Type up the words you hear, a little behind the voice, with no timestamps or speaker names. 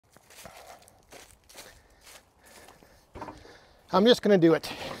I'm just gonna do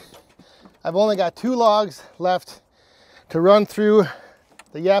it. I've only got 2 logs left to run through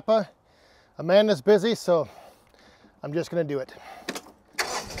the yappa. Amanda's busy, so I'm just gonna do it.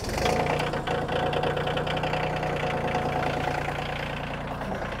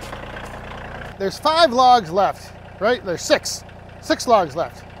 There's 5 logs left, right? There's 6 logs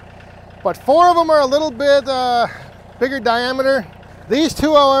left. But 4 of them are a little bit bigger diameter. These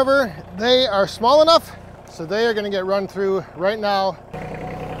 2, however, they are small enough, so they are gonna get run through right now.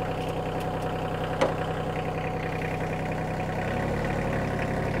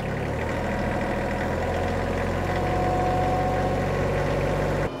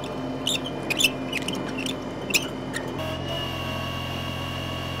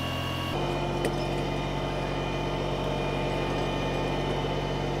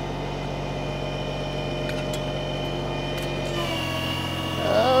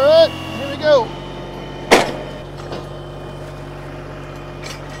 Go.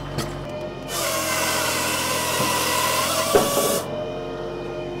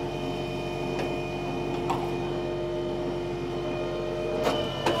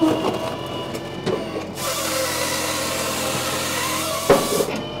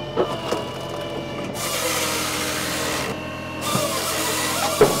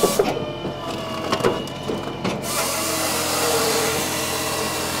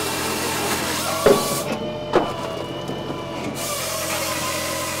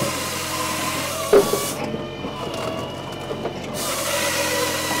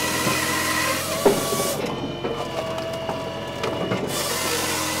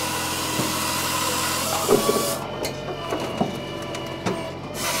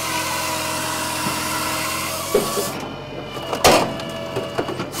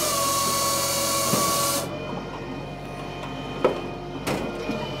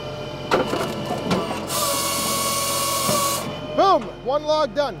 Boom, 1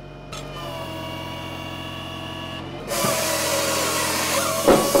 log done.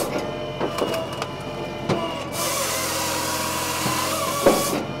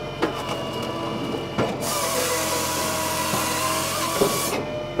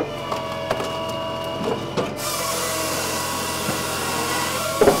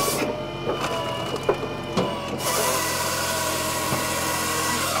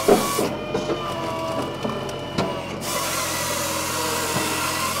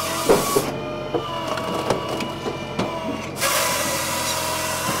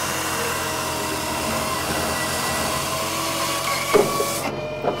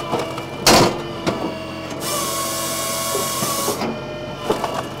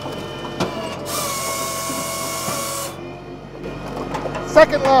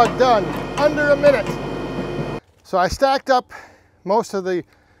 Second log done, under a minute. So I stacked up most of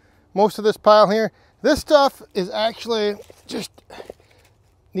this pile here. This stuff is actually just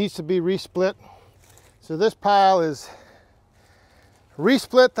needs to be resplit. So this pile is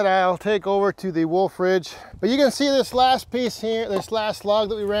resplit that I'll take over to the wolf ridge. But you can see this last piece here, this last log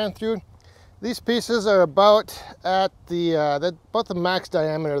that we ran through. These pieces are about at the about the max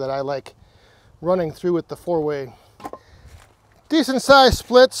diameter that I like running through with the 4-way. Decent sized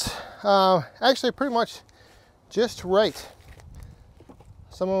splits, actually pretty much just right.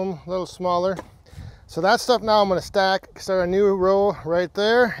 Some of them a little smaller. So that stuff now I'm going to stack, start a new row right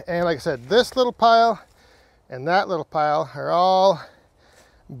there. And like I said, this little pile and that little pile are all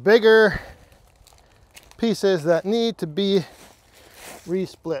bigger pieces that need to be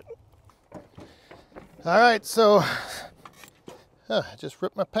resplit. All right, so just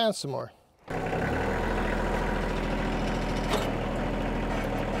ripped my pants some more.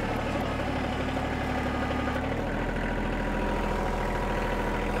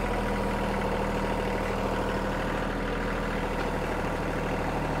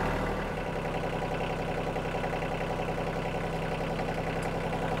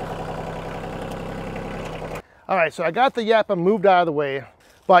 All right, so I got the yappa moved out of the way,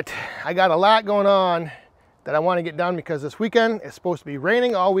 but I got a lot going on that I want to get done because this weekend is supposed to be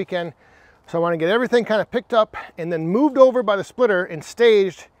raining all weekend. So I want to get everything kind of picked up and then moved over by the splitter and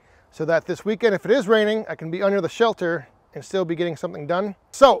staged so that this weekend, if it is raining, I can be under the shelter and still be getting something done.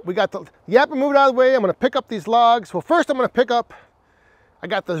 So we got the yappa moved out of the way. I'm going to pick up these logs. Well, first I'm going to pick up, I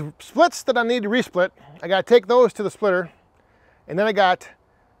got the splits that I need to resplit. I got to take those to the splitter. And then I got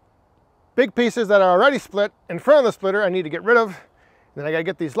big pieces that are already split in front of the splitter I need to get rid of. And then I gotta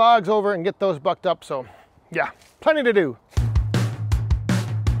get these logs over and get those bucked up. So yeah, plenty to do.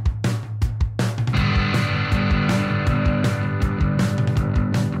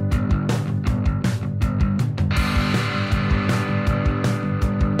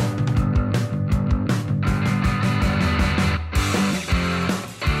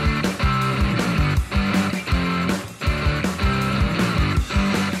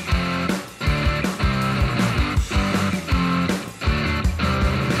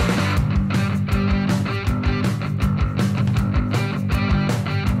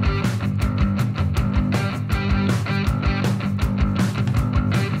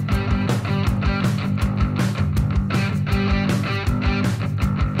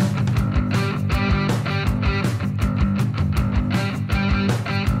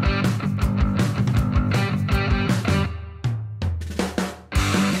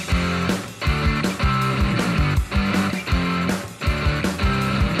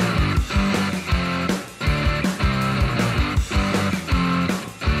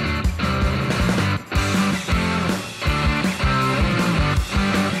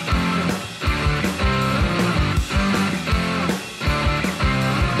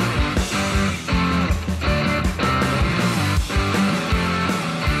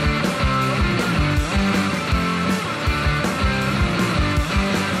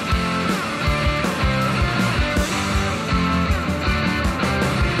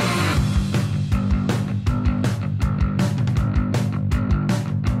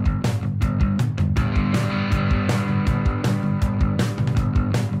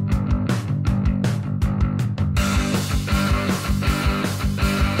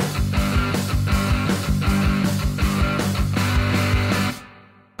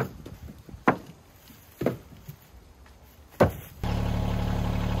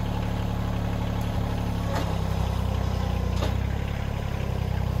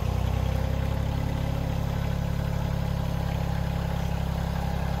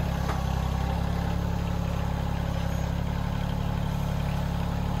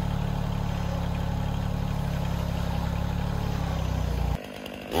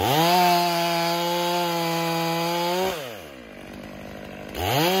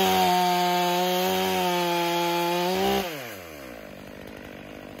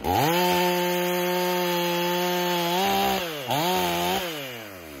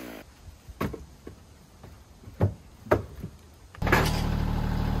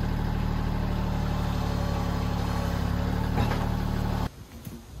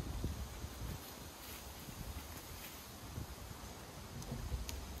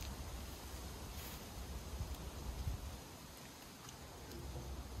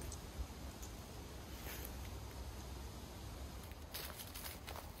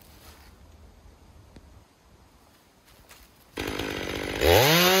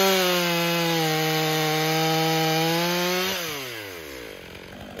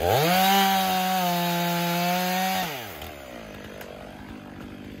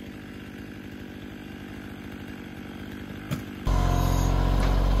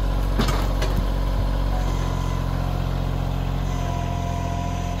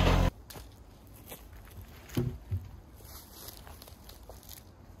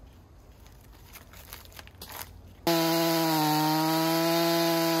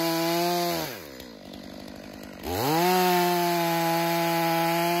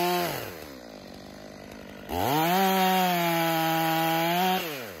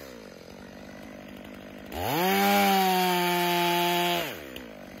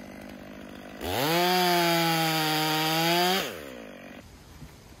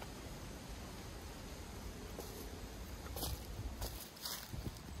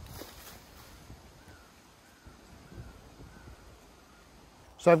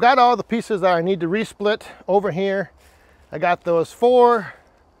 So I've got all the pieces that I need to resplit over here. I got those 4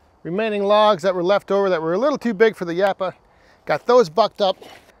 remaining logs that were left over that were a little too big for the yappa. Got those bucked up.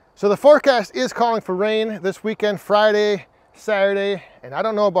 So the forecast is calling for rain this weekend, Friday, Saturday, and I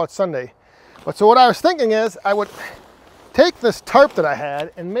don't know about Sunday. But so what I was thinking is I would take this tarp that I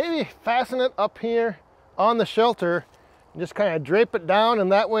had and maybe fasten it up here on the shelter and just kind of drape it down,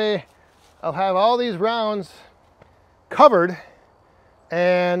 and that way I'll have all these rounds covered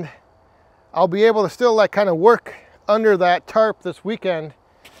and I'll be able to still like kind of work under that tarp this weekend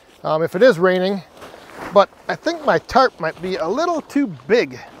if it is raining. But I think my tarp might be a little too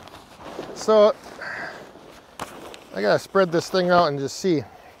big. So I gotta spread this thing out and just see.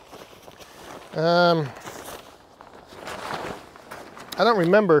 I don't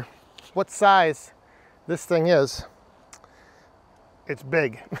remember what size this thing is. It's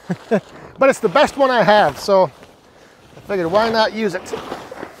big, but it's the best one I have, so I figured why not use it.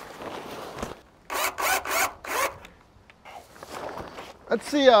 Let's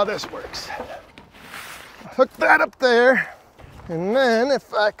see how this works. Hook that up there, and then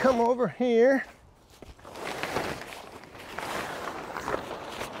if I come over here,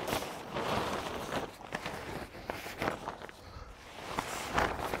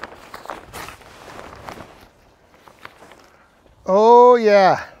 oh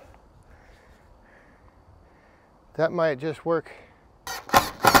yeah, that might just work.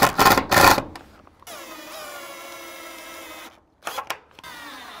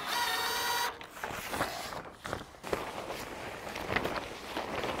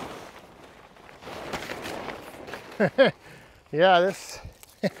 Yeah, this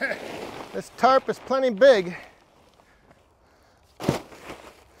this tarp is plenty big.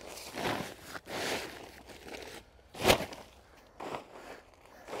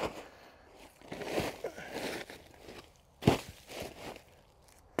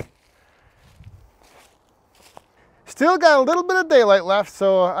 Still got a little bit of daylight left,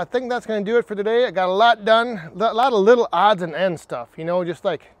 so I think that's going to do it for today. I got a lot done, a lot of little odds and ends stuff, you know, just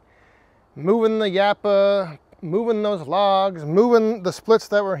like moving the yappa, moving those logs, moving the splits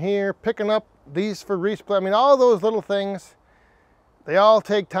that were here, picking up these for resplit. I mean, all those little things, they all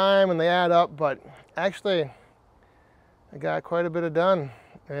take time and they add up, but actually I got quite a bit of done,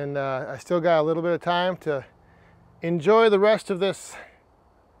 and I still got a little bit of time to enjoy the rest of this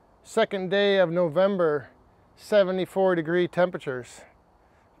second day of November. 74-degree temperatures.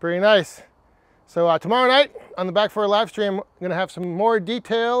 Pretty nice. So tomorrow night on the Back 40 live stream, I'm going to have some more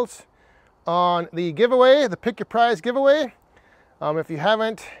details on the giveaway, the Pick Your Prize giveaway. If you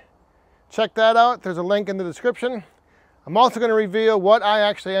haven't checked that out, there's a link in the description. I'm also going to reveal what I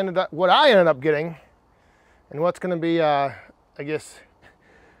ended up getting, and what's going to be, I guess,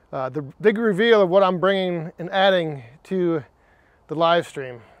 the big reveal of what I'm bringing and adding to the live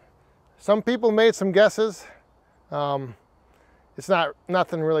stream. Some people made some guesses. It's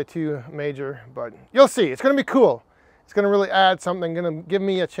nothing really too major, but you'll see. It's going to be cool. It's going to really add something, going to give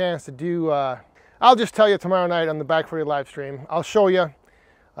me a chance to do, I'll just tell you tomorrow night on the Back 40 live stream. I'll show you.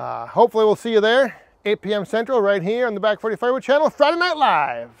 Hopefully we'll see you there, 8 p.m. Central, right here on the Back 40 Firewood channel, Friday Night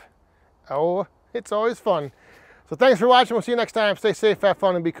Live. Oh, it's always fun. So thanks for watching. We'll see you next time. Stay safe, have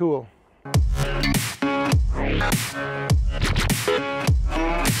fun, and be cool.